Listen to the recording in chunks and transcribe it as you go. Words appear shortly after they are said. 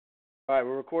All right,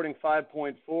 we're recording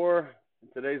 5.4.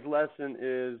 Today's lesson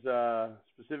is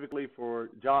specifically for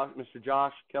Mr.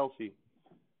 Josh Kelsey,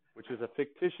 which is a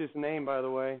fictitious name, by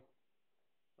the way,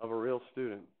 of a real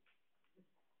student.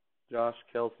 Josh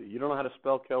Kelsey. You don't know how to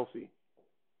spell Kelsey.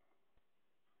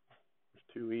 There's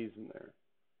two E's in there.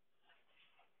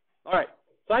 All right,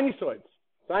 sinusoids.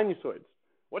 Sinusoids.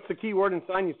 What's the key word in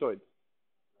sinusoids?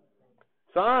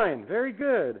 Sine. Very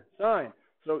good. Sine.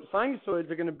 So sinusoids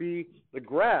are going to be the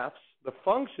graphs, the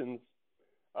functions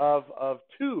of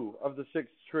two of the six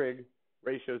trig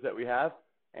ratios that we have.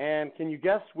 And can you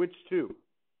guess which two?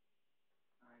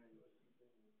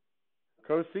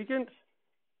 Cosecant?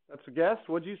 That's a guess.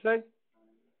 What'd you say?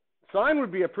 Sine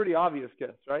would be a pretty obvious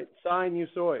guess, right?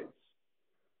 Sinusoids.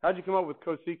 How'd you come up with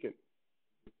cosecant?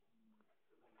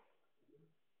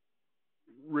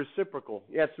 Reciprocal.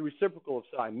 Yeah, it's the reciprocal of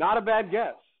sine. Not a bad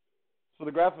guess. So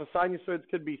the graph of sinusoids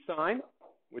could be sine,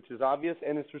 which is obvious,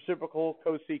 and it's reciprocal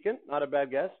cosecant. Not a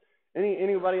bad guess.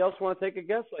 Anybody else want to take a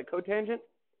guess, like cotangent?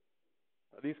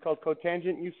 Are these called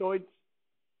cotangent usoids?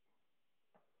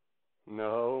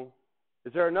 No.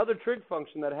 Is there another trig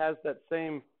function that has that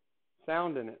same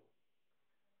sound in it?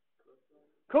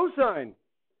 Cosine.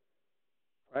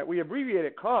 Right, we abbreviate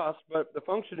it cos, but the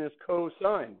function is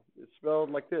cosine. It's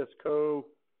spelled like this,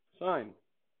 cosine.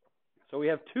 So we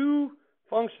have two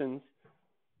functions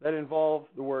that involve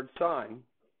the word sine,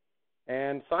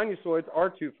 and sinusoids are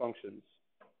two functions.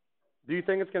 Do you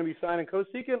think it's going to be sine and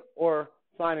cosecant or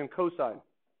sine and cosine?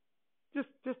 Just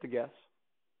a guess.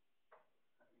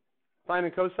 Sine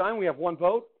and cosine, we have one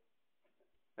vote.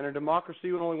 In a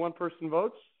democracy when only one person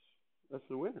votes, that's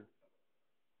the winner.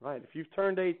 Right. If you've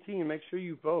turned 18, make sure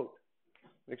you vote.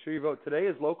 Make sure you vote. Today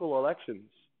is local elections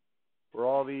for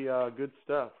all the good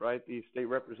stuff, right? The state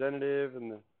representative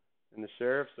and the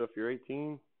sheriff. So if you're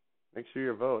 18, make sure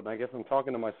you vote. And I guess I'm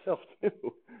talking to myself too,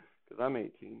 because I'm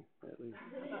 18 at least.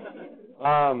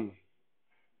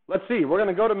 Let's see. We're going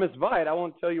to go to Miss Vite. I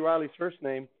won't tell you Riley's first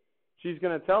name. She's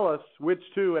going to tell us which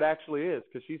two it actually is,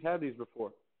 because she's had these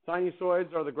before.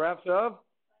 Sinusoids are the graphs of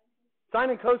sine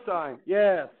and cosine.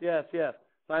 Yes.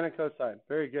 Sine and cosine.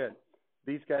 Very good.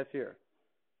 These guys here.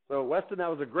 So, Weston, that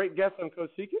was a great guess on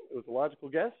cosecant. It was a logical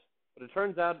guess. But it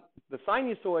turns out the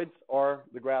sinusoids are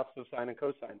the graphs of sine and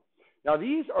cosine. Now,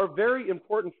 these are very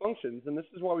important functions, and this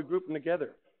is why we group them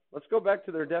together. Let's go back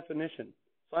to their definition.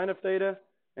 Sine of theta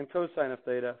and cosine of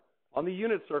theta on the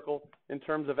unit circle in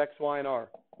terms of x, y, and r.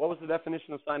 What was the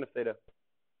definition of sine of theta?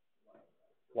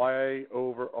 Y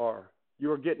over r. You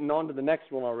are getting on to the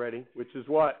next one already, which is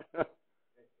what?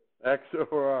 X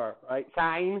over r, right?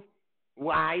 Sine,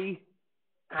 y,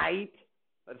 height.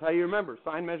 That's how you remember.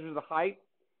 Sine measures the height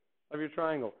of your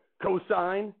triangle.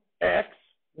 Cosine, x,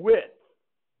 width.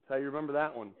 That's how you remember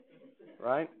that one,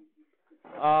 right?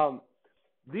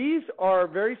 These are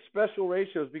very special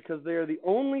ratios because they are the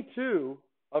only two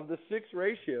of the six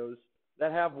ratios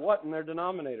that have what in their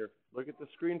denominator? Look at the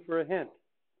screen for a hint.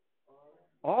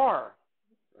 R,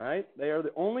 right? They are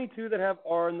the only two that have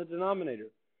R in the denominator.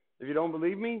 If you don't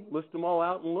believe me, list them all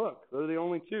out and look. They're the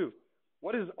only two.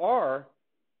 What is R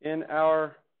in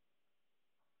our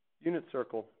unit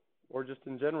circle, or just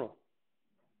in general?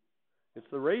 It's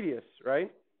the radius,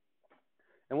 right?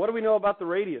 And what do we know about the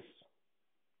radius?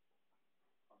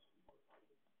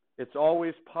 It's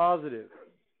always positive.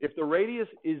 If the radius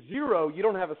is 0, you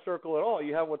don't have a circle at all.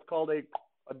 You have what's called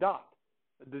a dot,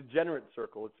 a degenerate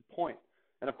circle. It's a point.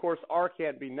 And, of course, R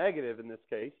can't be negative in this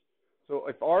case. So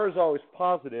if R is always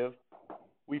positive,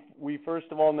 we first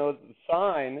of all know that the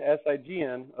sine,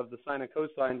 S-I-G-N, of the sine and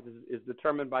cosines is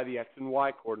determined by the x and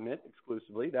y coordinate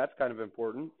exclusively. That's kind of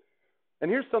important.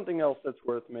 And here's something else that's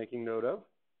worth making note of.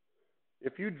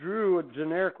 If you drew a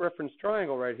generic reference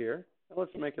triangle right here,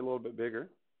 let's make it a little bit bigger.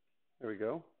 There we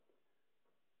go.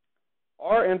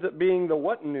 R ends up being the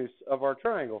what-nuse of our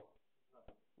triangle?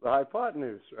 The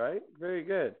hypotenuse, right? Very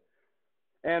good.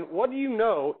 And what do you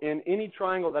know in any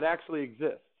triangle that actually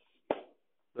exists?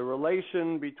 The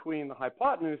relation between the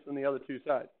hypotenuse and the other two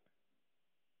sides.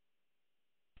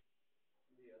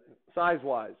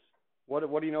 Size-wise.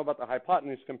 What do you know about the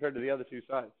hypotenuse compared to the other two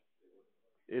sides?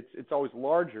 It's always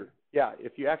larger. Yeah,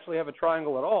 if you actually have a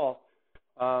triangle at all,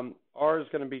 R is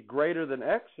going to be greater than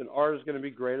X and R is going to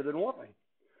be greater than Y.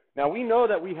 Now, we know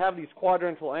that we have these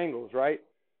quadrantal angles, right?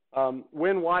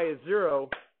 When Y is 0,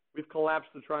 we've collapsed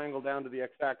the triangle down to the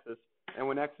x-axis, and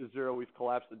when x is 0, we've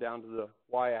collapsed it down to the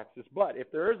y-axis. But if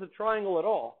there is a triangle at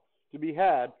all to be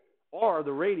had, R,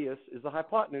 the radius, is the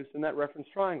hypotenuse in that reference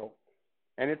triangle.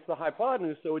 And it's the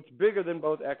hypotenuse, so it's bigger than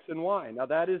both x and y. Now,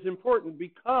 that is important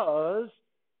because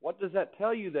what does that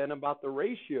tell you then about the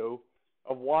ratio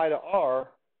of y to r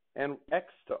and x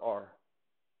to r?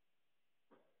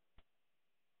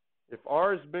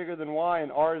 r is bigger than y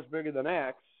and r is bigger than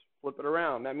x, flip it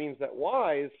around. That means that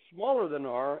y is smaller than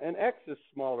r and x is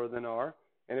smaller than r.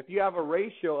 And if you have a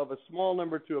ratio of a small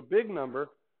number to a big number,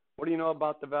 what do you know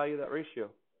about the value of that ratio?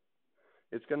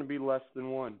 It's going to be less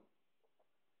than 1.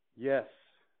 Yes,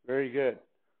 very good.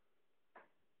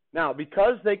 Now,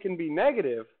 because they can be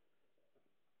negative,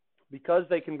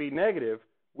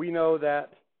 we know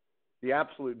that the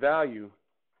absolute value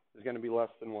is going to be less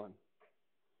than 1.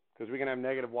 Because we can have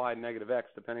negative y and negative x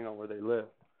depending on where they live.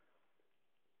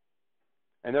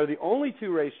 And they're the only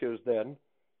two ratios then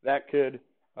that could,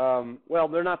 well,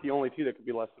 they're not the only two that could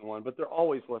be less than 1, but they're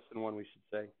always less than 1, we should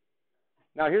say.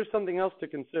 Now, here's something else to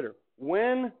consider.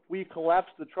 When we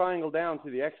collapse the triangle down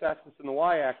to the x-axis and the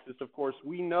y-axis, of course,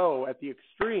 we know at the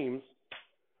extremes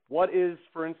what is,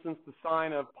 for instance, the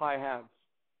sign of pi halves.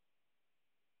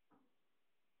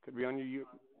 Could be on your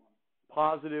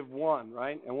positive 1,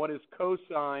 right? And what is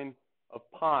cosine of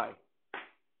pi?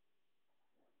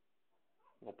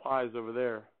 Well, pi is over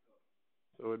there,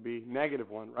 so it would be negative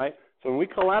 1, right? So when we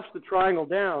collapse the triangle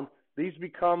down, these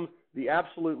become the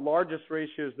absolute largest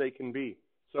ratios they can be.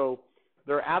 So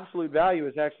their absolute value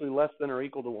is actually less than or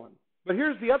equal to 1. But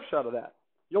here's the upshot of that.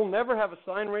 You'll never have a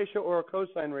sine ratio or a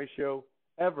cosine ratio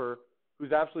ever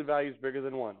whose absolute value is bigger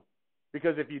than 1.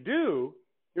 Because if you do,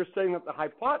 you're saying that the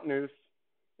hypotenuse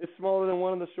is smaller than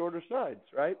one of the shorter sides,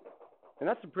 right? And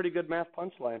that's a pretty good math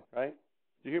punchline, right?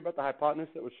 Did you hear about the hypotenuse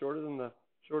that was shorter than the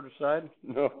shorter side?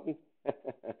 No.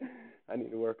 I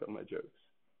need to work on my jokes.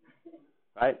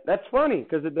 Right? That's funny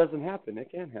because it doesn't happen.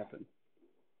 It can happen.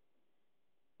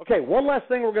 Okay, one last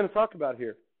thing we're going to talk about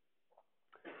here.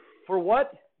 For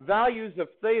what values of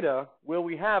theta will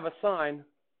we have a sine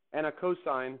and a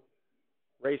cosine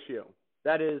ratio?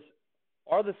 That is,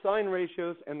 are the sine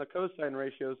ratios and the cosine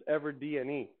ratios ever D and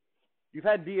E? You've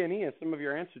had D and E as some of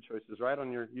your answer choices, right,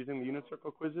 on your using the unit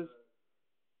circle quizzes?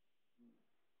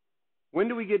 When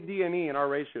do we get D and E in our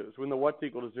ratios? When the what's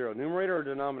equal to 0? Numerator or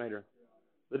denominator?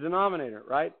 The denominator,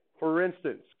 right? For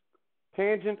instance,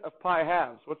 tangent of pi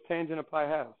halves. What's tangent of pi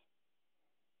halves?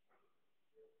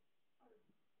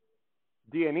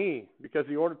 D and E, because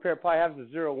the ordered pair of pi halves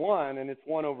is 0, 1, and it's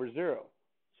 1 over 0.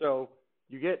 So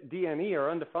you get D and E, or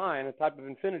undefined, a type of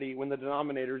infinity, when the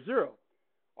denominator is 0.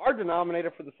 Our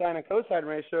denominator for the sine and cosine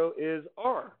ratio is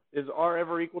r. Is r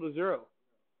ever equal to 0?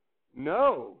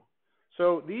 No.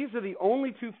 So these are the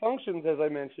only two functions, as I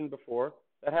mentioned before,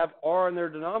 that have r in their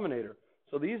denominator.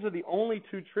 So these are the only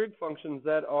two trig functions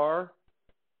that are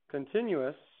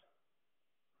continuous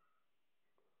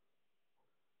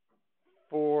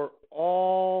for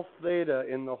all theta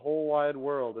in the whole wide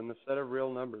world in the set of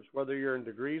real numbers, whether you're in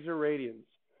degrees or radians.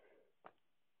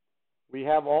 We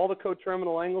have all the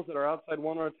coterminal angles that are outside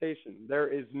one rotation. There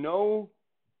is no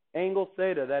angle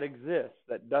theta that exists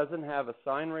that doesn't have a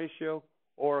sine ratio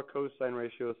or a cosine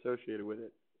ratio associated with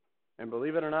it. And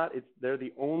believe it or not, they're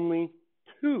the only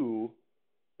two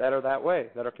that are that way,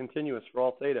 that are continuous for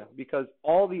all theta, because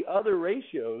all the other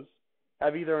ratios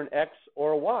have either an x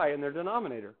or a y in their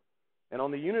denominator. And on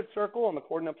the unit circle, on the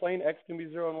coordinate plane, x can be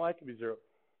 0 and y can be 0.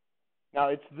 Now,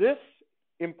 it's this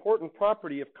important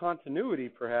property of continuity,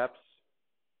 perhaps,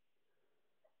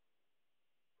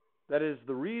 that is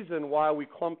the reason why we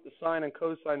clump the sine and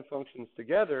cosine functions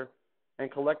together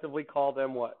and collectively call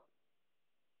them what?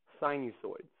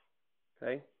 Sinusoids.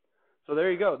 Okay? So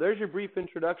there you go. There's your brief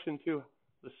introduction to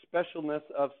the specialness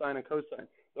of sine and cosine.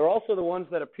 They're also the ones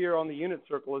that appear on the unit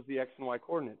circle as the x and y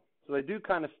coordinate. So they do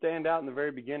kind of stand out in the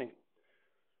very beginning.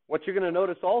 What you're going to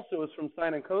notice also is from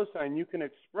sine and cosine, you can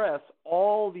express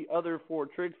all the other four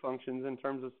trig functions in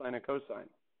terms of sine and cosine.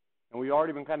 And we've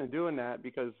already been kind of doing that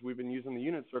because we've been using the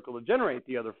unit circle to generate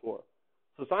the other four.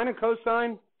 So sine and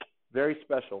cosine, very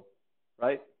special,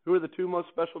 right? Who are the two most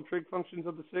special trig functions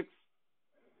of the six?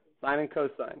 Sine and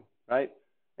cosine, right?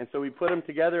 And so we put them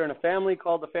together in a family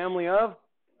called the family of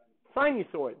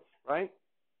sinusoids, right?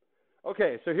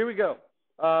 Okay, so here we go.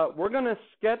 We're going to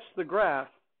sketch the graph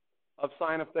of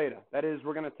sine of theta. That is,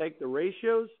 we're going to take the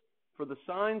ratios for the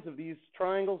sines of these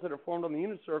triangles that are formed on the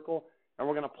unit circle, and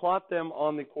we're going to plot them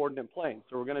on the coordinate plane.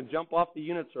 So we're going to jump off the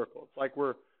unit circle. It's like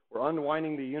we're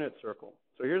unwinding the unit circle.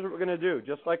 So here's what we're going to do.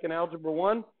 Just like in Algebra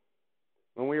 1,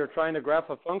 when we are trying to graph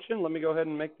a function, let me go ahead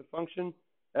and make the function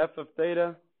f of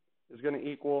theta is going to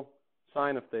equal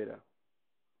sine of theta.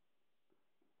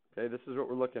 Okay, this is what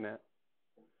we're looking at.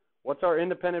 What's our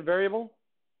independent variable?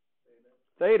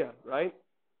 Theta, right?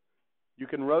 You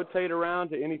can rotate around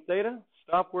to any theta,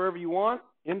 stop wherever you want,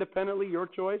 independently, your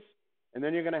choice, and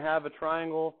then you're going to have a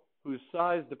triangle whose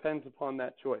size depends upon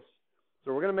that choice.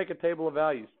 So we're going to make a table of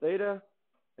values, theta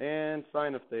and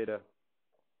sine of theta.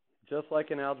 just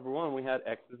like in Algebra 1, we had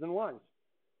x's and y's.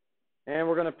 And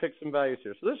we're going to pick some values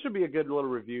here. So this should be a good little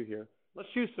review here. Let's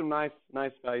choose some nice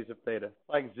values of theta,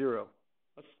 like 0.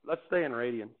 Let's stay in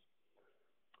radians.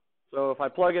 So if I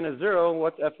plug in a 0,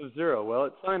 what's f of 0? Well,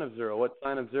 it's sine of 0. What's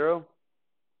sine of 0?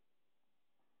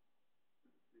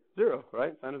 0,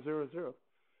 right? Sine of 0 is 0.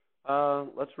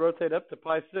 Let's rotate up to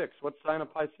pi 6. What's sine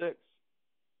of pi 6?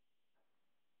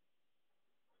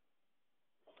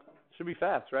 Should be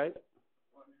fast, right?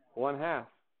 1/2.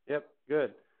 Yep,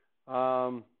 good.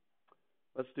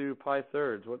 Let's do pi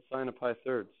thirds. What's sine of pi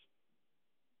thirds?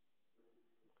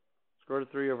 Square root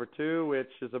of 3 over 2,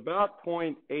 which is about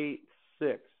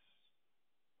 0.86.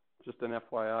 Just an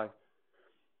FYI.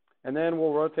 And then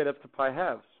we'll rotate up to pi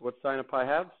halves. What's sine of pi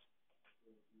halves?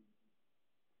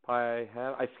 Pi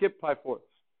halves. I skipped pi fourths.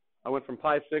 I went from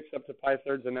pi 6 up to pi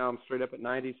thirds, and now I'm straight up at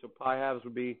 90, so pi halves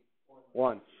would be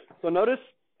 1. So notice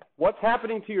what's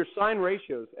happening to your sine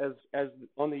ratios as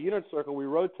on the unit circle we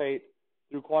rotate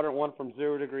through quadrant 1 from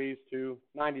 0 degrees to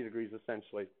 90 degrees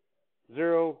essentially.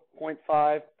 0,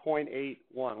 0.5, 0.8,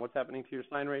 1. What's happening to your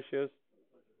sine ratios?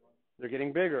 They're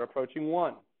getting bigger, approaching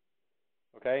 1.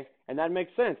 Okay? And that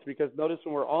makes sense because notice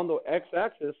when we're on the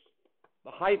x-axis,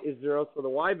 the height is 0, so the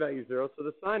y value is 0, so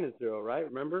the sine is 0, right?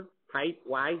 Remember? Height,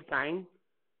 y, sine.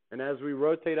 And as we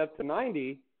rotate up to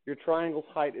 90, your triangle's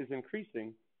height is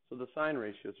increasing, so the sine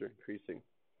ratios are increasing.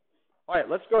 All right,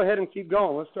 let's go ahead and keep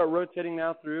going. Let's start rotating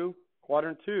now through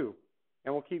quadrant 2,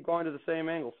 and we'll keep going to the same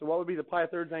angle. So what would be the pi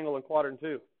thirds angle in quadrant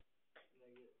 2?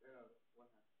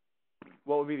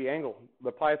 What would be the angle,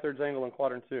 the pi thirds angle in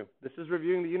quadrant 2? This is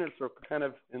reviewing the unit circle kind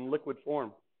of in liquid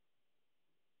form.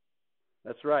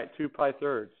 That's right, 2 pi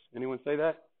thirds. Anyone say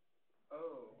that?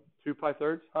 Oh. 2 pi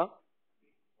thirds, huh?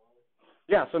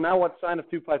 Yeah, so now what's sine of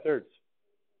 2 pi thirds?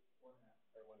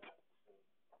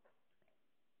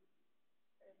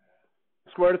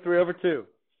 Square root of 3 over 2.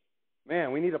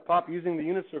 Man, we need a pop using the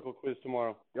unit circle quiz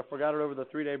tomorrow. You forgot it over the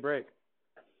 3-day break.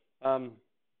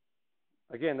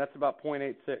 Again, that's about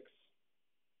 0.86.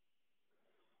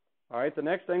 All right, the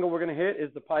next angle we're going to hit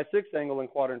is the pi 6 angle in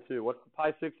quadrant 2. What's the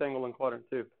pi 6 angle in quadrant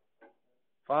 2?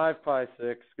 5 pi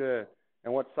 6, good.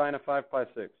 And what's sine of 5 pi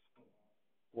 6?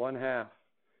 1/2.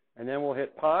 And then we'll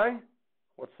hit pi.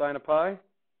 What's sine of pi?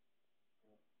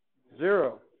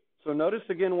 0. So notice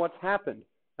again what's happened.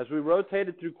 As we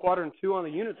rotated through quadrant 2 on the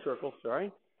unit circle,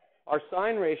 our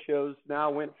sine ratios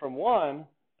now went from 1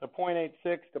 to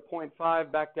 0.86 to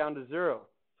 0.5 back down to 0.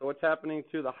 So what's happening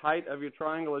to the height of your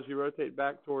triangle as you rotate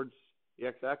back towards the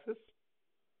x-axis?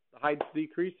 The height's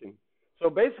decreasing. So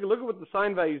basically, look at what the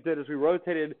sine values did as we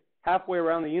rotated halfway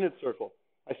around the unit circle.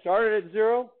 I started at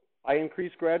 0, I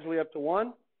increased gradually up to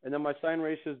 1, and then my sine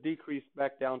ratios decreased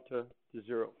back down to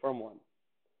 0 from 1.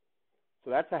 So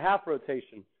that's a half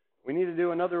rotation. We need to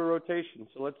do another rotation,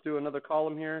 so let's do another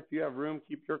column here. If you have room,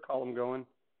 keep your column going.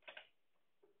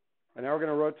 And now we're going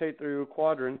to rotate through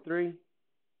quadrant 3. And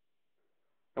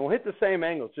we'll hit the same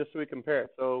angles just so we compare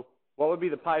it. So what would be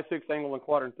the pi 6 angle in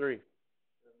quadrant 3?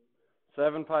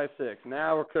 7 pi 6.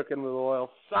 Now we're cooking with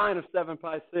oil. Sine of 7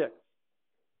 pi 6.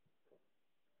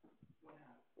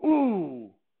 Ooh,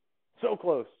 so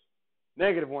close.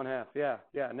 Negative 1/2.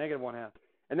 Yeah, negative 1/2.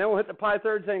 And then we'll hit the pi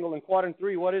thirds angle in quadrant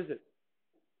 3. What is it?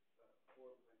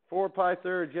 4 pi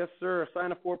thirds. Yes, sir.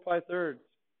 Sine of 4 pi thirds.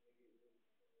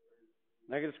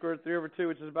 Negative square root of 3 over 2,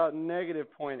 which is about negative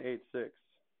 0.86.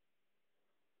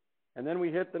 And then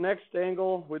we hit the next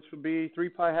angle, which would be 3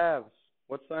 pi halves.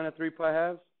 What's sine of 3 pi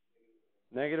halves?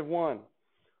 Negative 1.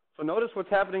 So notice what's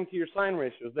happening to your sine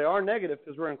ratios. They are negative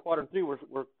because we're in quadrant 3 where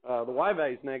the y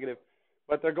value is negative,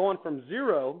 but they're going from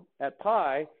 0 at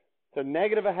pi to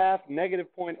negative 1/2, negative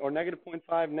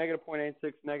 0.5, negative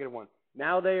 0.86, negative 1.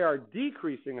 Now they are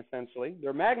decreasing essentially.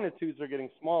 Their magnitudes are getting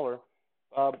smaller,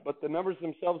 but the numbers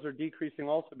themselves are decreasing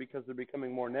also because they're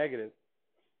becoming more negative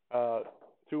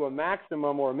to a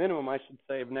maximum or a minimum, I should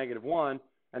say, of negative 1.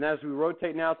 And as we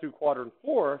rotate now through quadrant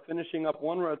 4, finishing up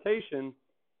one rotation,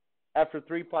 after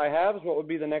 3 pi halves, what would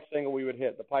be the next angle we would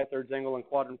hit? The pi thirds angle in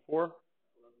quadrant 4?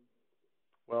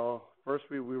 Well, first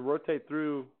we rotate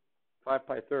through 5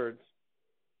 pi thirds.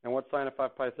 And what's sine of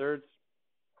 5 pi thirds?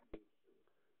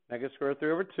 Negative square root of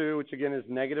 3 over 2, which again is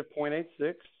negative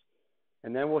 0.86.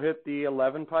 And then we'll hit the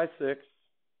 11 pi 6,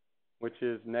 which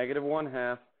is negative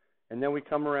 1/2. And then we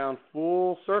come around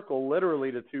full circle,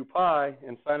 literally to 2 pi,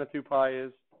 and sine of 2 pi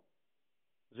is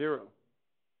 0.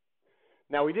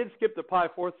 Now, we did skip the pi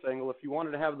fourths angle. If you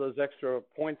wanted to have those extra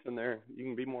points in there, you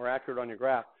can be more accurate on your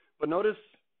graph. But notice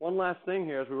one last thing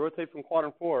here. As we rotate from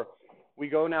quadrant 4, we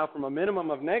go now from a minimum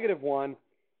of negative 1,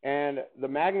 and the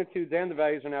magnitudes and the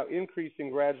values are now increasing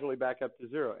gradually back up to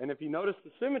 0. And if you notice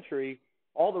the symmetry,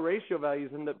 all the ratio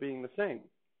values end up being the same.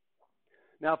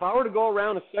 Now, if I were to go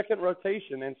around a second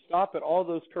rotation and stop at all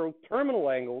those coterminal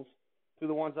angles to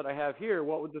the ones that I have here,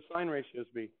 what would the sign ratios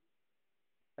be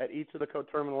at each of the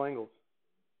coterminal angles?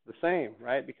 The same,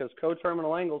 right? Because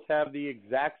coterminal angles have the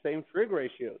exact same trig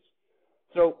ratios.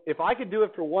 So if I could do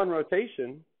it for one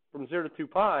rotation from 0 to 2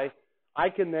 pi, I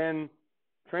can then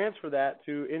transfer that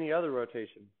to any other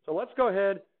rotation. So let's go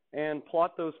ahead and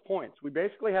plot those points. We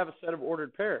basically have a set of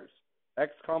ordered pairs,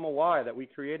 x comma y, that we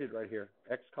created right here,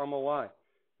 x comma y.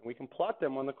 And we can plot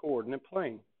them on the coordinate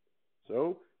plane.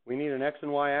 So we need an x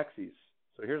and y axes.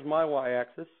 So here's my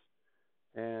y-axis,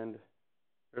 and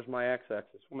there's my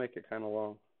x-axis. We'll make it kind of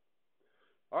long.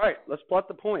 All right, let's plot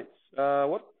the points.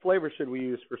 What flavor should we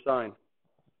use for sign?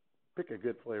 Pick a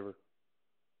good flavor.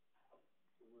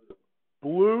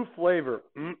 Blue flavor.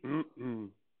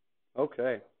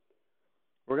 Okay.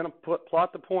 We're going to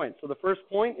plot the point. So the first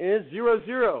point is 0,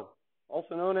 0,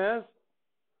 also known as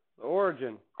the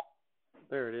origin.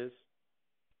 There it is,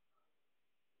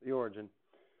 the origin.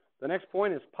 The next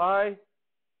point is pi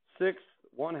 6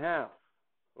 1/2.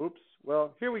 Oops.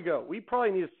 Well, here we go. We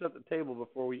probably need to set the table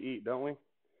before we eat, don't we?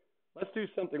 Let's do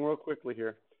something real quickly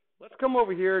here. Let's come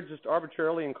over here just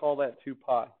arbitrarily and call that 2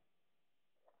 pi.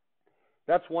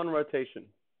 That's one rotation.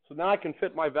 So now I can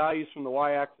fit my values from the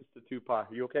y-axis to 2 pi. Are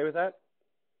you okay with that?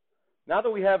 Now that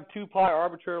we have 2 pi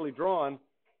arbitrarily drawn,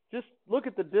 just look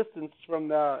at the distance from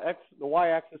the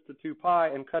y-axis to 2 pi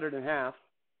and cut it in half.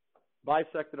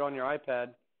 Bisect it on your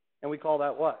iPad, and we call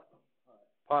that what?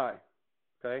 Pi.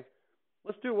 Okay?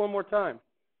 Let's do it one more time.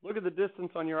 Look at the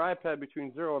distance on your iPad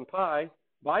between 0 and pi.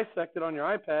 Bisect it on your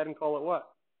iPad and call it what?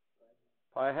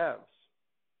 Pi halves.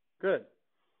 Good.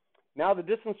 Now the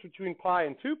distance between pi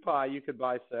and 2 pi you could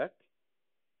bisect,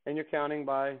 and you're counting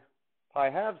by pi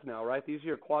halves now, right? These are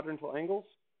your quadrantal angles.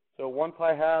 So 1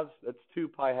 pi halves, that's 2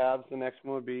 pi halves. The next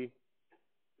one would be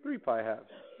 3 pi halves.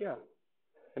 Yeah.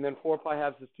 And then 4 pi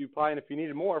halves is 2 pi. And if you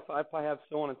needed more, 5 pi halves,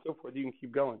 so on and so forth, you can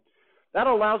keep going. That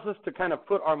allows us to kind of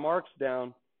put our marks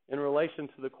down in relation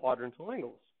to the quadrantal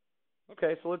angles.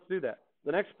 Okay, so let's do that.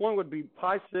 The next point would be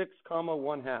pi 6 comma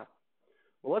 1/2.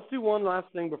 Well, let's do one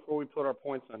last thing before we put our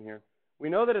points on here. We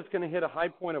know that it's going to hit a high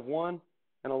point of 1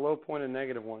 and a low point of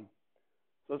 -1.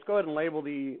 So let's go ahead and label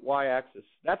the y-axis.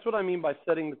 That's what I mean by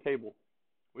setting the table.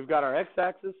 We've got our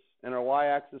x-axis and our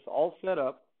y-axis all set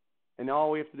up, and now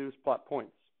all we have to do is plot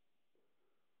points.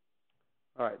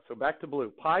 All right, so back to blue.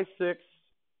 Pi 6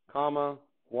 comma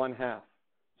 1/2.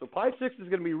 So pi 6 is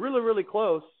going to be really, really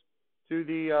close to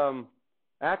the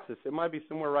axis. It might be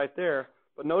somewhere right there.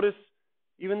 But notice,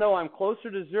 even though I'm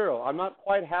closer to 0, I'm not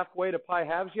quite halfway to pi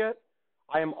halves yet.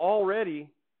 I am already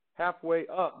halfway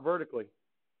up vertically.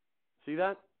 See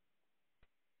that?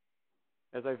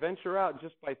 As I venture out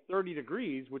just by 30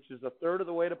 degrees, which is a third of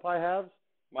the way to pi halves,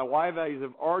 my y values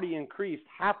have already increased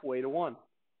halfway to 1.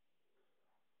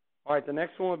 All right, the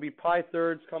next one would be pi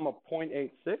thirds comma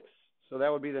 0.86. So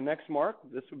that would be the next mark.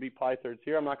 This would be pi thirds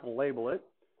here. I'm not going to label it.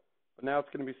 But now it's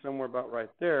going to be somewhere about right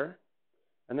there.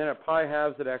 And then at pi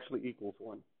halves, it actually equals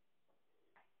 1.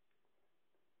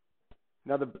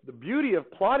 Now, the beauty of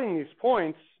plotting these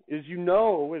points is, you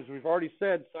know, as we've already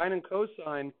said, sine and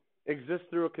cosine exist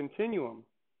through a continuum.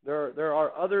 There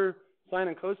are other sine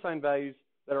and cosine values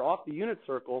that are off the unit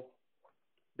circle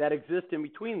that exist in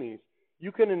between these.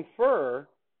 You can infer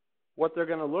what they're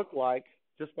going to look like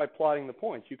just by plotting the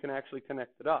points. You can actually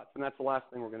connect the dots, and that's the last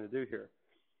thing we're going to do here.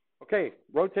 Okay,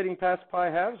 rotating past pi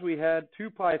halves, we had 2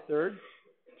 pi thirds.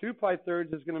 2 pi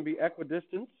thirds is going to be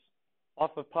equidistant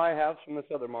off of pi halves from this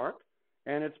other mark,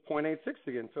 and it's 0.86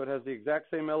 again, so it has the exact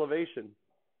same elevation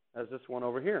as this one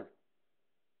over here.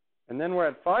 And then we're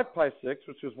at 5 pi 6,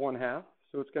 which is 1/2,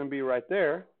 so it's going to be right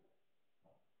there.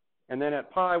 And then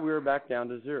at pi, we were back down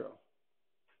to 0.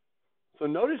 So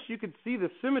notice you could see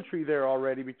the symmetry there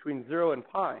already between 0 and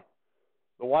pi.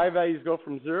 The y values go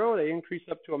from 0, they increase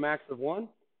up to a max of 1,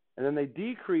 and then they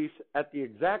decrease at the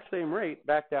exact same rate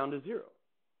back down to 0.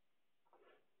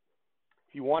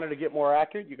 If you wanted to get more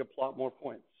accurate, you could plot more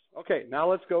points. Okay, now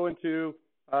let's go into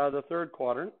the third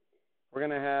quadrant. We're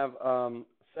going to have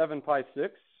 7 pi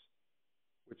 6,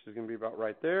 which is going to be about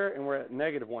right there, and we're at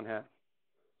 -1/2.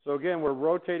 So again, we're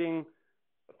rotating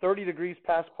 30 degrees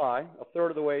past pi, a third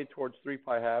of the way towards 3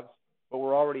 pi halves, but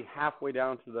we're already halfway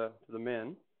down to the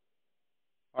min.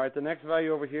 All right, the next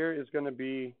value over here is going to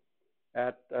be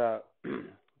at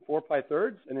 4 pi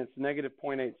thirds, and it's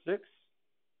 -0.86,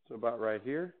 so about right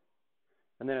here.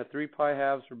 And then at 3 pi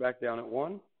halves, we're back down at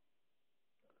 1.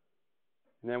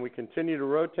 And then we continue to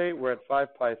rotate. We're at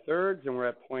 5 pi thirds, and we're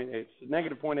at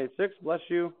 -0.86, bless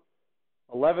you.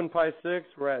 11 pi 6,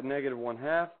 we're at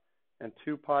 -1/2. and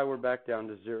 2 pi, we're back down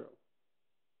to 0.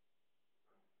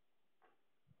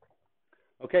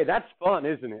 Okay, that's fun,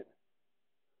 isn't it?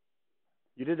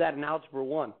 You did that in Algebra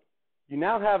 1. You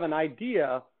now have an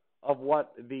idea of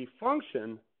what the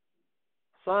function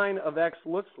sine of x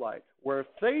looks like, where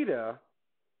theta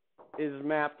is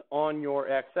mapped on your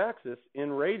x-axis in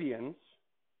radians,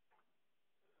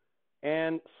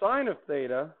 and sine of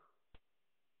theta,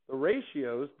 the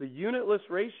ratios, the unitless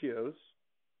ratios,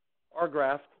 are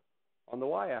graphed on the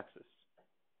y-axis.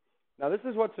 Now this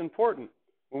is what's important.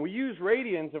 When we use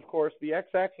radians, of course, the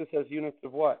x-axis has units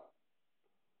of what?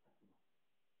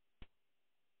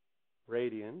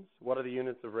 Radians. What are the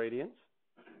units of radians?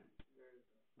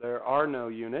 There are no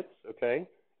units, okay?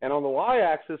 And on the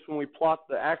y-axis, when we plot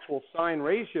the actual sine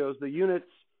ratios, the units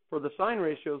for the sine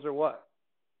ratios are what?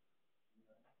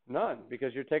 None,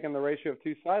 because you're taking the ratio of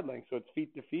two side lengths. So it's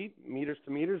feet to feet, meters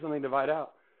to meters, and they divide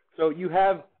out. So you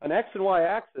have an x and y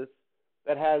axis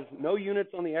that has no units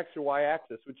on the x or y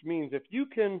axis, which means if you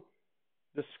can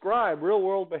describe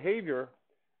real-world behavior,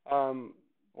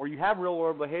 or you have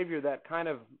real-world behavior that kind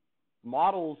of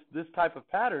models this type of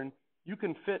pattern, you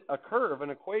can fit a curve, an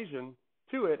equation,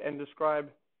 to it and describe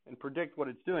and predict what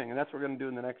it's doing. And that's what we're going to do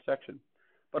in the next section.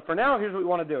 But for now, here's what we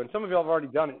want to do. And some of you have already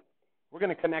done it. We're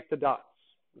going to connect the dots,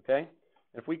 okay?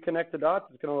 If we connect the dots,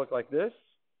 it's going to look like this,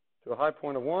 to a high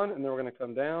point of 1, and then we're going to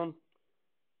come down,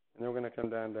 and then we're going to come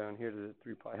down here to the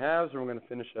 3 pi halves, and we're going to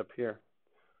finish up here.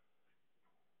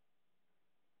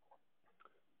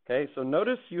 Okay, so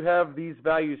notice you have these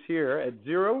values here at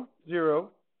 0, 0,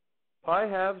 pi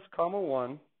halves, comma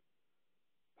 1,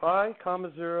 pi,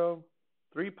 comma 0,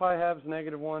 3 pi halves,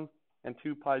 negative 1, and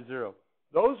 2 pi 0.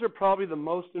 Those are probably the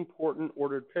most important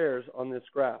ordered pairs on this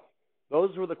graph.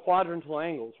 Those were the quadrantal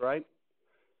angles, right?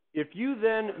 If you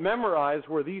then memorize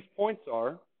where these points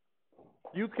are,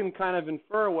 you can kind of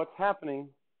infer what's happening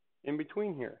in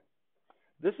between here.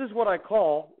 This is what I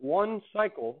call one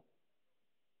cycle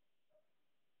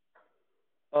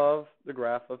of the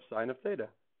graph of sine of theta.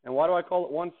 And why do I call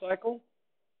it one cycle?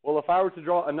 Well, if I were to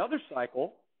draw another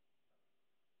cycle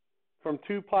from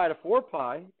 2 pi to 4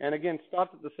 pi, and again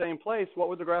stopped at the same place, what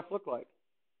would the graph look like?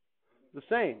 The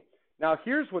same. Now,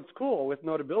 here's what's cool with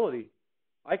notability.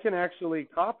 I can actually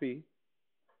copy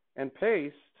and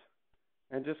paste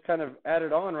and just kind of add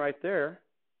it on right there,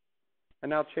 and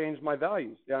now change my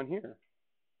values down here.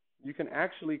 You can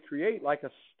actually create like a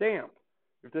stamp.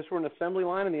 If this were an assembly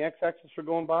line and the x-axis were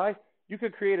going by, you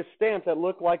could create a stamp that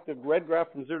looked like the red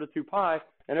graph from 0 to 2 pi,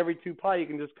 and every 2 pi you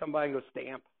can just come by and go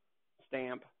stamp,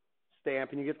 stamp,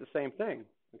 stamp, and you get the same thing.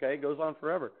 Okay, it goes on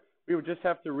forever. We would just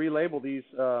have to relabel these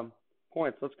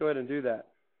points. Let's go ahead and do that.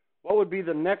 What would be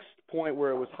the next point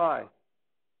where it was high?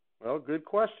 Well, good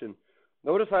question.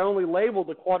 Notice I only labeled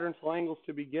the quadrantal angles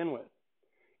to begin with.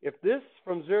 If this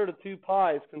from 0 to 2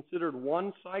 pi is considered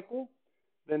one cycle,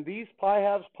 then these pi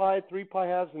halves, pi, 3 pi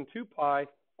halves, and 2 pi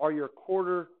are your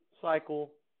quarter cycle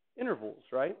intervals,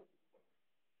 right?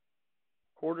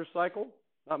 Quarter cycle,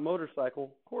 not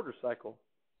motorcycle, quarter cycle.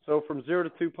 So from 0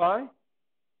 to 2 pi,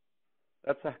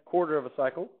 that's a quarter of a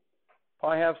cycle.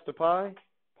 Pi halves to pi,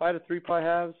 pi to 3 pi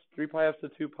halves, 3 pi halves to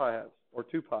 2 pi halves, or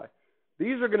 2 pi.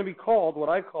 These are going to be called what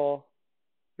I call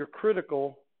your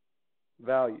critical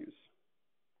values.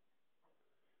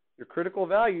 Your critical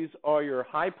values are your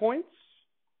high points,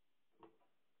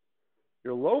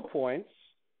 your low points,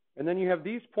 and then you have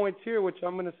these points here, which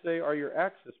I'm going to say are your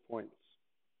axis points.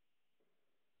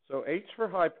 So H for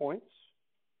high points,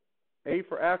 A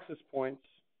for axis points,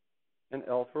 and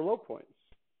L for low points.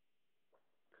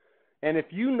 And if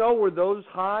you know where those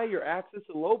high, your axis,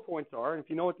 and low points are, and if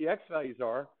you know what the x values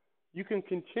are, you can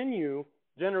continue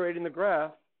generating the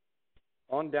graph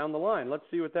on down the line. Let's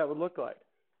see what that would look like.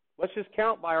 Let's just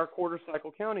count by our quarter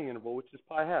cycle counting interval, which is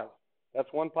pi halves.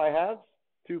 That's 1 pi halves,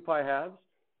 2 pi halves,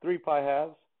 3 pi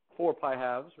halves, 4 pi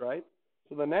halves, right?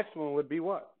 So the next one would be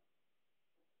what?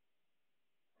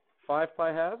 5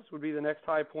 pi halves would be the next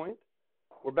high point.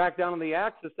 We're back down on the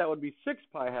axis. That would be 6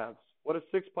 pi halves. What does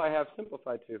 6 pi halves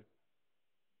simplify to?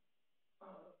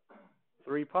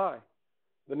 3 pi.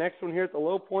 The next one here at the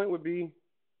low point would be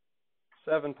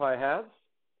 7 pi halves.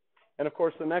 And of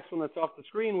course, the next one that's off the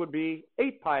screen would be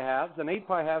 8 pi halves. And 8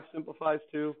 pi halves simplifies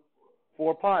to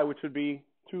 4 pi, which would be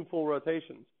 2 full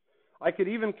rotations. I could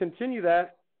even continue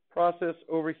that process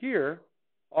over here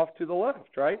off to the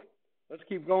left, right? Let's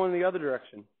keep going the other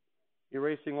direction,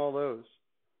 erasing all those.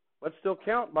 Let's still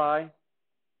count by,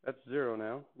 that's 0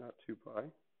 now, not 2 pi.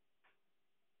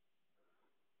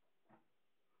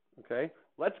 Okay,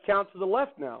 let's count to the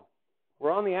left now.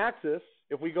 We're on the axis.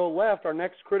 If we go left, our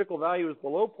next critical value is the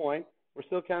low point. We're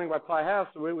still counting by pi halves,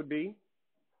 so it would be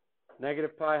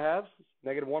negative pi halves,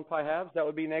 negative 1 pi halves. That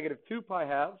would be negative 2 pi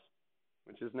halves,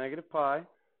 which is negative pi.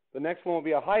 The next one will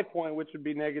be a high point, which would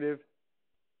be negative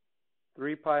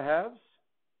 3 pi halves.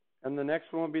 And the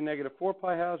next one will be negative 4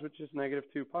 pi halves, which is negative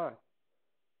 2 pi.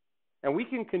 And we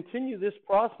can continue this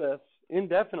process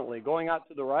indefinitely, going out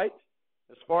to the right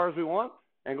as far as we want,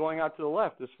 and going out to the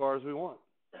left as far as we want.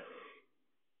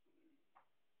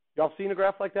 Y'all seen a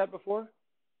graph like that before?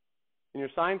 In your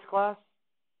science class?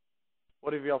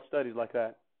 What have y'all studied like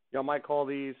that? Y'all might call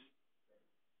these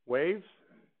waves,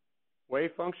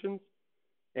 wave functions.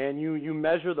 And you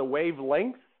measure the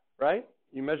wavelength, right?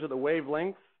 You measure the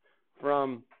wavelength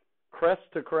from crest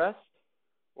to crest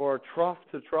or trough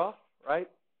to trough, right?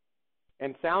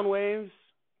 And sound waves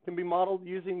can be modeled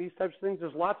using these types of things.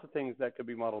 There's lots of things that could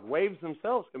be modeled. Waves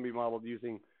themselves can be modeled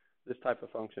using this type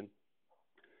of function.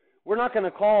 We're not going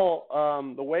to call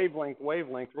the wavelength.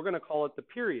 We're going to call it the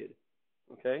period,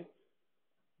 okay?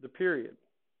 The period.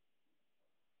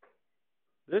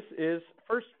 This is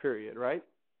first period, right?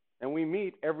 And we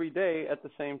meet every day at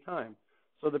the same time.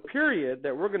 So the period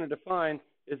that we're going to define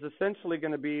is essentially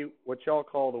going to be what y'all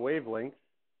call the wavelength.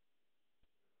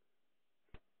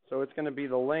 So it's going to be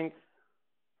the length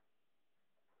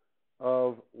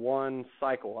of one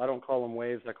cycle. I don't call them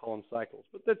waves, I call them cycles.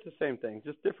 But that's the same thing,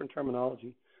 just different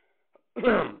terminology.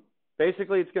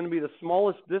 Basically, it's going to be the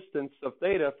smallest distance of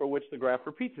theta for which the graph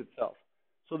repeats itself.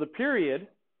 So the period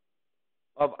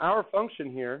of our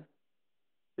function here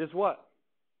is what?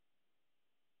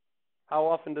 How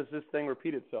often does this thing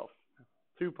repeat itself?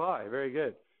 2 pi, very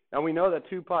good. Now we know that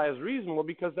 2 pi is reasonable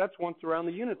because that's once around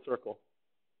the unit circle.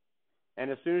 And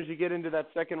as soon as you get into that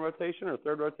second rotation or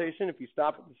third rotation, if you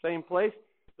stop at the same place,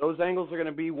 those angles are going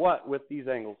to be what with these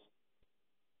angles?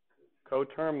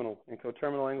 Coterminal. And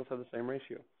coterminal angles have the same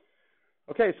ratio.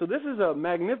 Okay, so this is a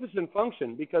magnificent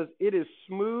function because it is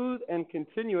smooth and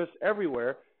continuous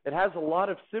everywhere. It has a lot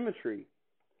of symmetry.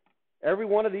 Every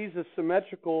one of these is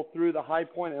symmetrical through the high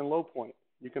point and low point.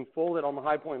 You can fold it on the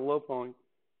high point and low point,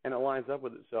 and it lines up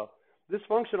with itself. This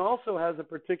function also has a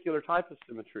particular type of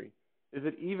symmetry. Is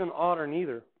it even, odd, or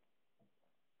neither?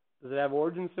 Does it have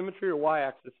origin symmetry or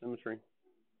y-axis symmetry?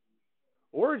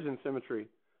 Origin symmetry.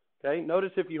 Okay,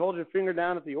 notice if you hold your finger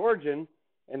down at the origin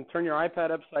and turn your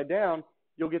iPad upside down,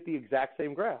 you'll get the exact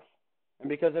same graph. And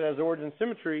because it has origin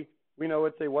symmetry, we know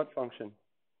it's a what function?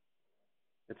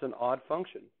 It's an odd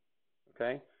function.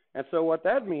 Okay? And so what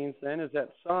that means then is that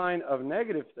sine of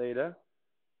negative theta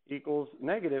equals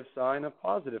negative sine of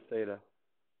positive theta.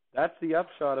 That's the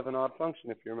upshot of an odd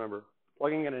function, if you remember.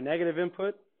 Plugging in a negative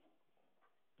input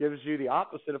gives you the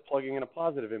opposite of plugging in a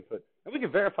positive input. And we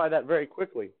can verify that very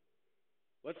quickly.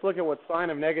 Let's look at what sine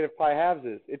of negative pi halves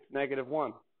is. It's negative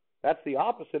 1. That's the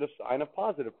opposite of sine of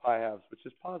positive pi halves, which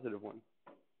is positive 1.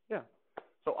 Yeah.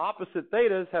 So opposite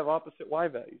thetas have opposite y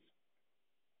values.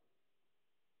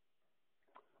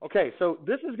 Okay, so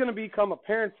this is going to become a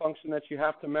parent function that you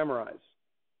have to memorize.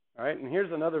 All right, and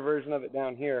here's another version of it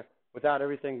down here without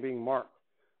everything being marked.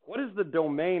 What is the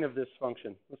domain of this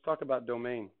function? Let's talk about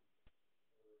domain.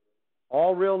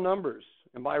 All real numbers.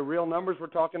 And by real numbers, we're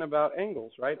talking about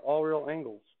angles, right? All real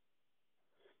angles.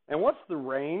 And what's the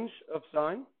range of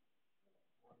sine?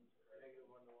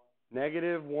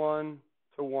 Negative 1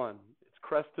 to 1. It's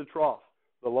crest to trough.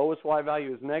 The lowest y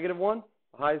value is negative 1.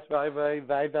 The highest y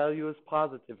value is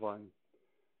positive 1.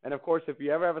 And of course, if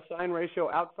you ever have a sine ratio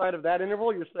outside of that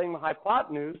interval, you're saying the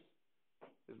hypotenuse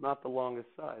is not the longest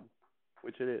side,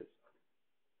 which it is.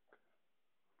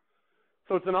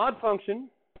 So it's an odd function.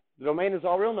 The domain is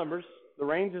all real numbers. The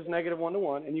range is negative 1 to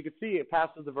 1. And you can see it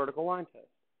passes the vertical line test.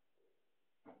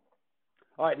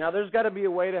 All right, now there's got to be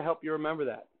a way to help you remember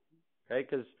that. Okay,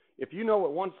 because if you know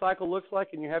what one cycle looks like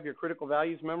and you have your critical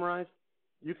values memorized,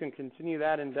 you can continue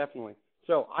that indefinitely.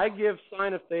 So I give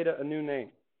sine of theta a new name.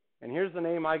 And here's the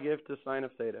name I give to sine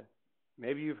of theta.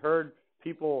 Maybe you've heard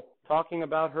people talking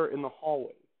about her in the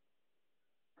hallway.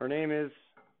 Her name is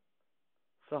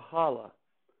Sahala.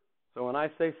 So when I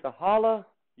say Sahala,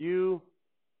 you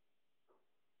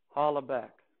holla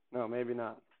back. No, maybe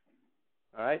not.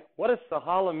 All right? What does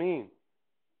Sahala mean?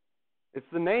 It's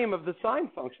the name of the sine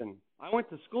function. I went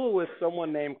to school with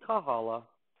someone named Kahala.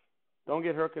 Don't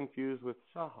get her confused with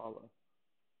Sahala.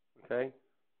 Okay?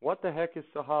 What the heck is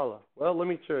Sahala? Well, let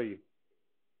me show you.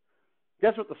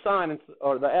 Guess what the sign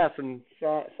or the S in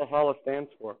Sahala stands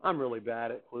for? I'm really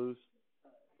bad at clues.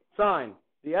 Sine.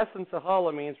 The S in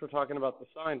Sahala means we're talking about the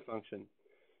sine function.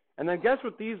 And then guess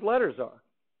what these letters are?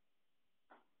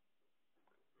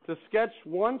 To sketch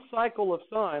one cycle of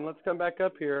sine, let's come back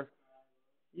up here.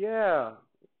 Yeah.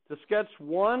 To sketch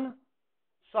one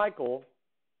cycle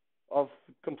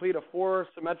complete a 4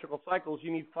 symmetrical cycles,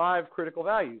 you need 5 critical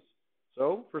values.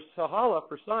 So for Sahala,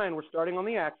 for sine, we're starting on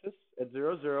the axis at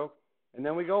 0, 0, and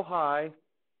then we go high,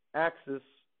 axis,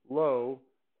 low,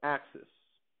 axis.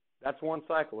 That's one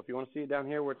cycle. If you want to see it down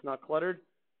here where it's not cluttered,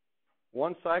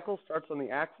 one cycle starts on the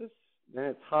axis, then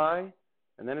it's high,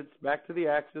 and then it's back to the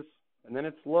axis, and then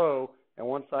it's low, and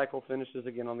one cycle finishes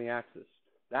again on the axis.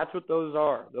 That's what those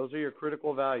are. Those are your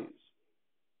critical values.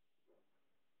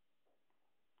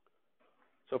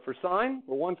 So for sine,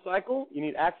 for one cycle, you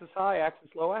need axis high, axis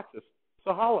low, axis.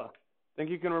 Sahala. Think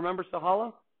you can remember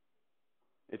Sahala?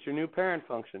 It's your new parent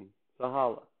function,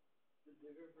 Sahala.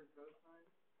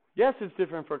 Yes, it's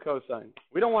different for cosine.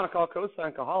 We don't want to call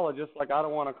cosine Kahala just like I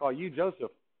don't want to call you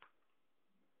Joseph.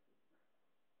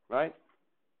 Right?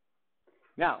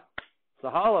 Now,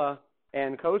 Sahala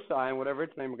and cosine, whatever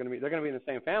its name are going to be, they're going to be in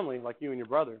the same family like you and your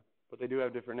brother, but they do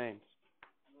have different names.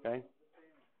 Okay?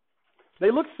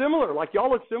 They look similar, like y'all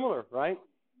look similar, right?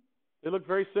 They look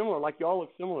very similar, like y'all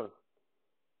look similar.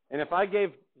 And if I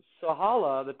gave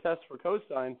Sahala the test for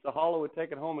cosine, Sahala would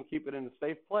take it home and keep it in a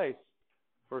safe place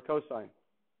for cosine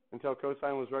until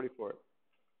cosine was ready for it.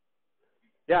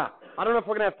 Yeah, I don't know if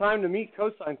we're going to have time to meet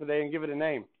cosine today and give it a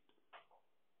name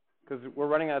because we're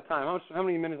running out of time. How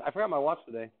many minutes? I forgot my watch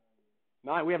today.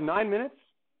 9. We have 9 minutes?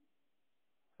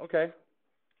 Okay.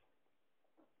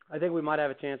 I think we might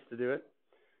have a chance to do it.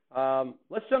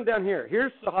 Let's jump down here.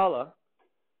 Here's Sahala.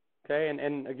 Okay,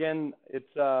 and again,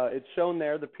 it's shown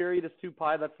there. The period is 2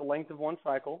 pi. That's the length of one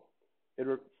cycle.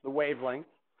 It's the wavelength.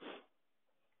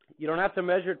 You don't have to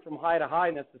measure it from high to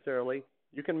high necessarily.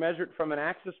 You can measure it from an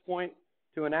axis point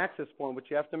to an axis point, but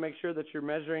you have to make sure that you're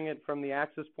measuring it from the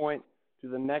axis point to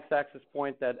the next axis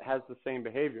point that has the same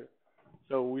behavior.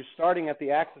 So we're starting at the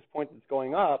axis point that's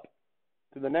going up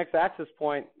to the next axis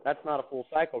point. That's not a full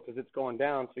cycle because it's going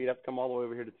down, so you'd have to come all the way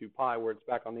over here to 2 pi where it's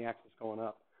back on the axis going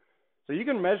up. So you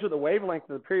can measure the wavelength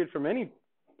of the period from any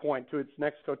point to its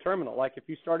next coterminal. Like if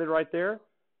you started right there,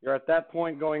 you're at that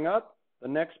point going up. The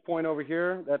next point over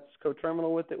here that's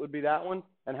coterminal with it would be that one.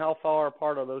 And how far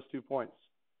apart are those 2 points?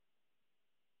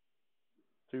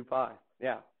 2 pi.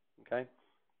 Yeah. Okay.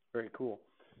 Very cool.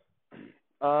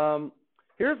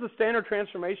 Here's the standard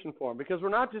transformation form, because we're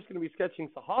not just going to be sketching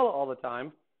Sahala all the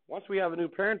time. Once we have a new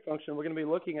parent function, we're going to be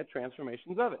looking at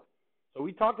transformations of it. So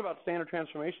we talked about standard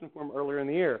transformation form earlier in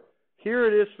the year. Here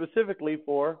it is specifically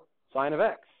for sine of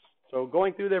x. So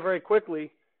going through there very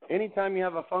quickly, anytime you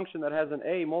have a function that has an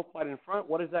a multiplied in front,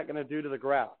 what is that going to do to the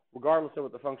graph, regardless of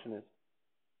what the function is?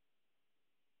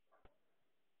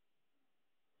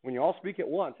 When you all speak at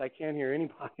once, I can't hear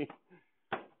anybody.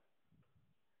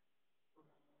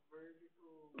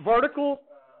 Vertical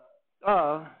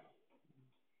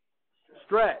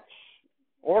stretch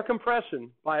or compression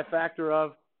by a factor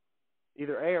of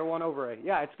either a or 1 over a.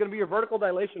 Yeah, it's going to be your vertical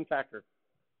dilation factor.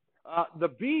 The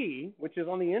b, which is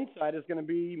on the inside, is going to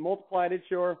be multiplied. It's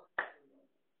your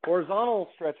horizontal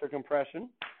stretch or compression.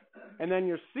 And then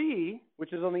your c,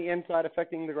 which is on the inside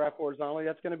affecting the graph horizontally,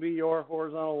 that's going to be your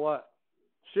horizontal what?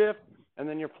 Shift. And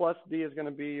then your plus d is going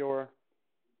to be your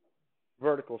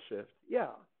vertical shift. Yeah.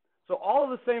 So all of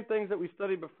the same things that we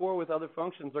studied before with other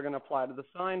functions are going to apply to the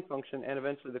sine function and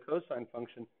eventually the cosine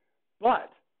function.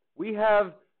 But we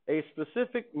have a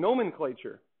specific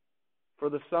nomenclature for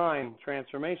the sine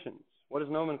transformations. What does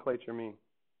nomenclature mean?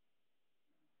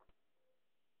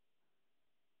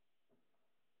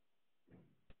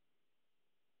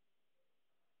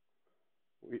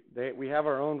 We have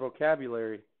our own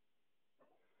vocabulary.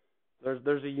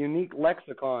 There's a unique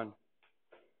lexicon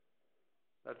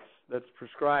that's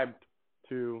prescribed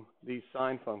to these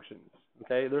sine functions.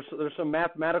 Okay, there's some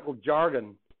mathematical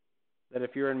jargon that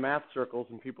if you're in math circles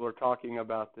and people are talking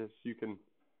about this, you can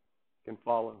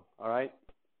follow. All right.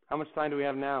 How much time do we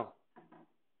have now?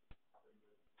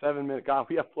 7 minutes. God,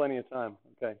 we have plenty of time.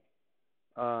 Okay.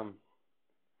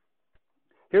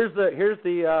 Here's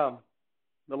the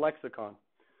lexicon.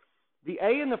 The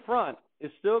a in the front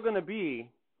is still going to be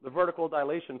the vertical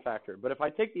dilation factor. But if I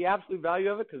take the absolute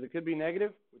value of it, because it could be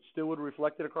negative, which still would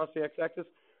reflect it across the x-axis,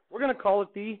 we're going to call it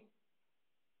the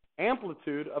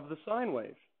amplitude of the sine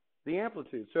wave, the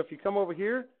amplitude. So if you come over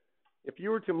here, if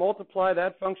you were to multiply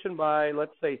that function by,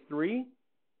 let's say, 3,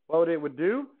 what it would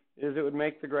do is it would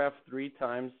make the graph 3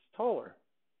 times taller.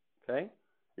 Okay?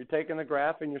 You're taking the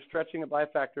graph and you're stretching it by a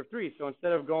factor of 3. So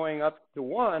instead of going up to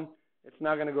 1, it's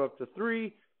now going to go up to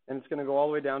 3, and it's going to go all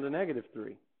the way down to negative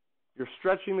 3. You're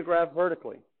stretching the graph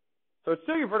vertically. So it's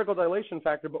still your vertical dilation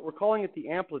factor, but we're calling it the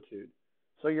amplitude.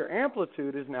 So your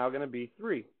amplitude is now going to be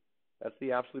 3. That's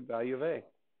the absolute value of A.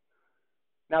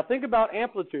 Now think about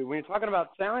amplitude. When you're talking about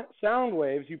sound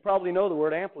waves, you probably know the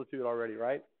word amplitude already,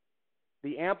 right?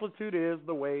 The amplitude is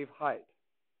the wave height.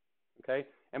 Okay?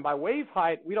 And by wave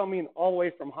height, we don't mean all the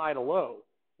way from high to low.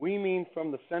 We mean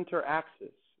from the center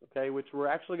axis, okay, which we're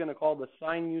actually going to call the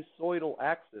sinusoidal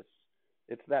axis.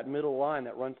 It's that middle line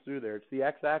that runs through there. It's the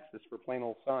x-axis for plain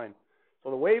old sine. So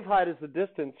the wave height is the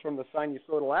distance from the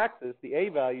sinusoidal axis, the A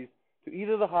values, to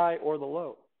either the high or the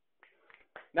low.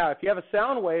 Now, if you have a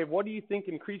sound wave, what do you think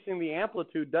increasing the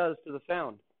amplitude does to the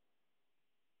sound?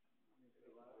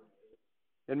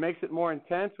 It makes it more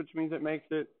intense, which means it makes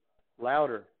it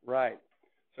louder, right?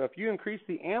 So if you increase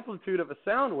the amplitude of a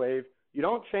sound wave, you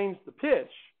don't change the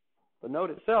pitch, the note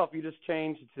itself, you just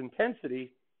change its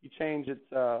intensity, you change its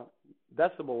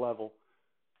decibel level.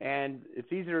 And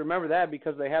it's easy to remember that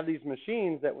because they have these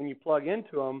machines that when you plug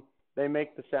into them, they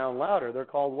make the sound louder. They're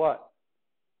called what?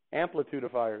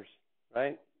 Amplitudifiers,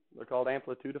 right? They're called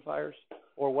amplitudifiers,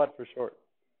 or what for short?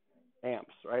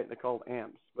 Amps, right? They're called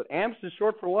amps. But amps is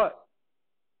short for what?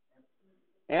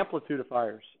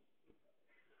 Amplitudifiers.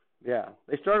 Yeah,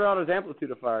 they started out as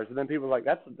amplitudifiers, and then people were like,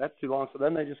 that's too long, so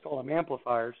then they just call them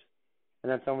amplifiers,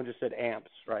 and then someone just said amps,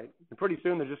 right? And pretty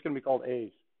soon they're just going to be called A's.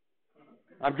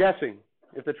 I'm guessing,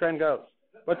 if the trend goes.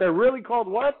 But they're really called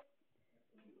what?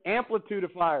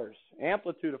 Amplitudifiers.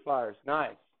 Amplitudifiers.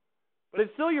 Nice. But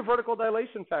it's still your vertical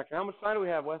dilation factor. How much time do we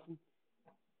have, Weston?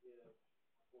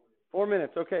 4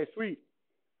 minutes. Okay, sweet.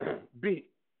 B.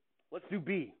 Let's do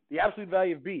B. The absolute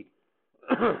value of B.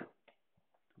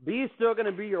 B is still going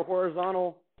to be your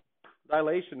horizontal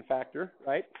dilation factor,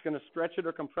 right? It's going to stretch it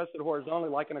or compress it horizontally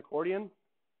like an accordion.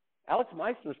 Alex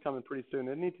Meissner's coming pretty soon,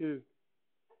 isn't he, to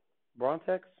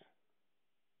Brontex?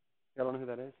 I don't know who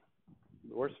that is.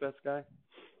 The Orsfest guy?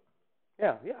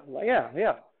 Yeah.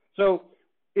 So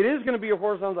it is going to be a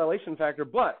horizontal dilation factor,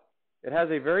 but it has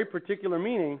a very particular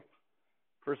meaning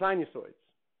for sinusoids.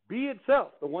 B itself,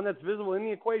 the one that's visible in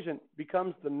the equation,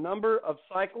 becomes the number of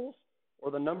cycles or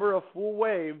the number of full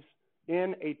waves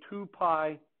in a 2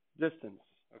 pi distance,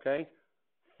 okay?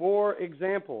 For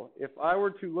example, if I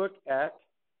were to look at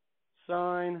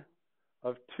sine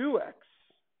of 2x,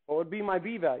 what would be my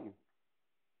B value?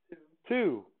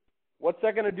 2. What's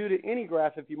that going to do to any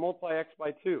graph if you multiply x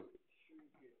by 2?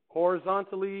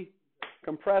 Horizontally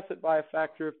compress it by a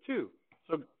factor of 2.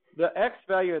 So the x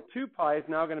value at 2 pi is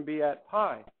now going to be at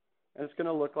pi, and it's going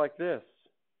to look like this.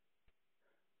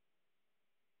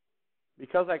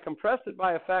 Because I compressed it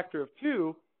by a factor of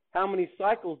 2, how many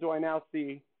cycles do I now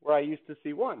see where I used to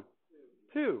see 1?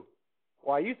 2.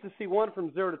 Well, I used to see 1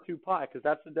 from 0 to 2 pi because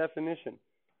that's the definition.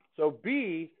 So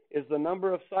B is the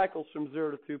number of cycles from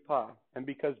 0 to 2 pi. And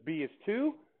because B is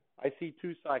 2, I see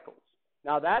 2 cycles.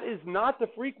 Now, that is not the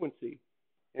frequency.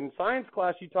 In science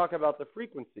class, you talk about the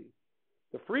frequency.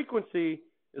 The frequency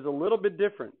is a little bit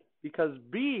different because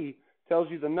B tells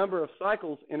you the number of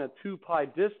cycles in a 2 pi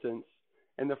distance,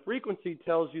 and the frequency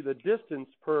tells you the distance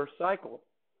per cycle.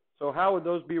 So how would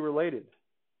those be related?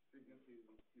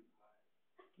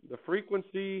 The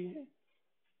frequency,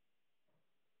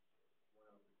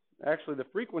 actually the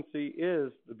frequency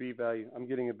is the B value. I'm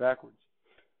getting it backwards.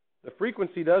 The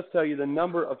frequency does tell you the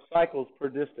number of cycles per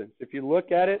distance. If you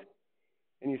look at it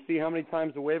and you see how many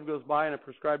times the wave goes by in a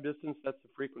prescribed distance, that's the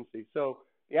frequency. So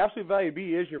the absolute value of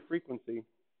B is your frequency,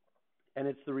 and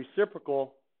it's the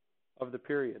reciprocal of the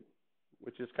period,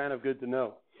 which is kind of good to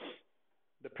know.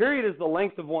 The period is the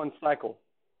length of one cycle.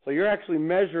 So you're actually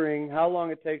measuring how long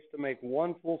it takes to make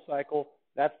one full cycle.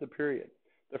 That's the period.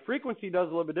 The frequency does a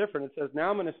little bit different. It says,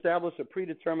 now I'm going to establish a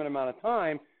predetermined amount of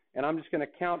time, and I'm just going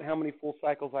to count how many full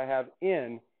cycles I have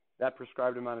in that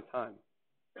prescribed amount of time.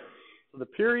 So the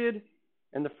period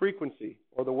and the frequency,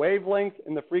 or the wavelength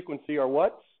and the frequency, are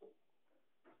what?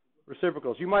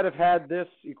 Reciprocals. You might have had this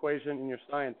equation in your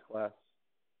science class.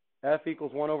 F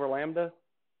equals 1 over lambda.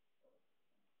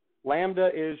 Lambda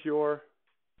is your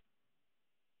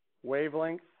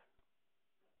wavelength.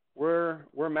 We're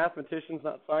mathematicians,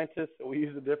 not scientists, so we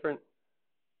use a different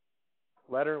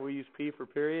letter. We use P for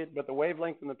period, but the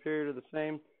wavelength and the period are the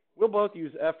same. We'll both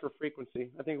use F for frequency.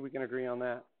 I think we can agree on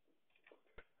that.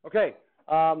 Okay,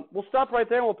 we'll stop right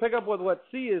there, and we'll pick up with what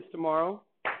C is tomorrow.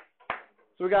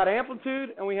 So we got amplitude,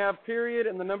 and we have period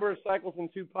and the number of cycles in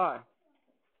 2 pi.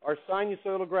 Our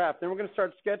sinusoidal graph. Then we're going to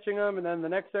start sketching them, and then the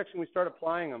next section we start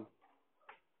applying them.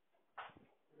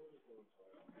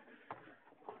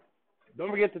 Don't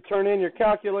forget to turn in your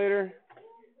calculator.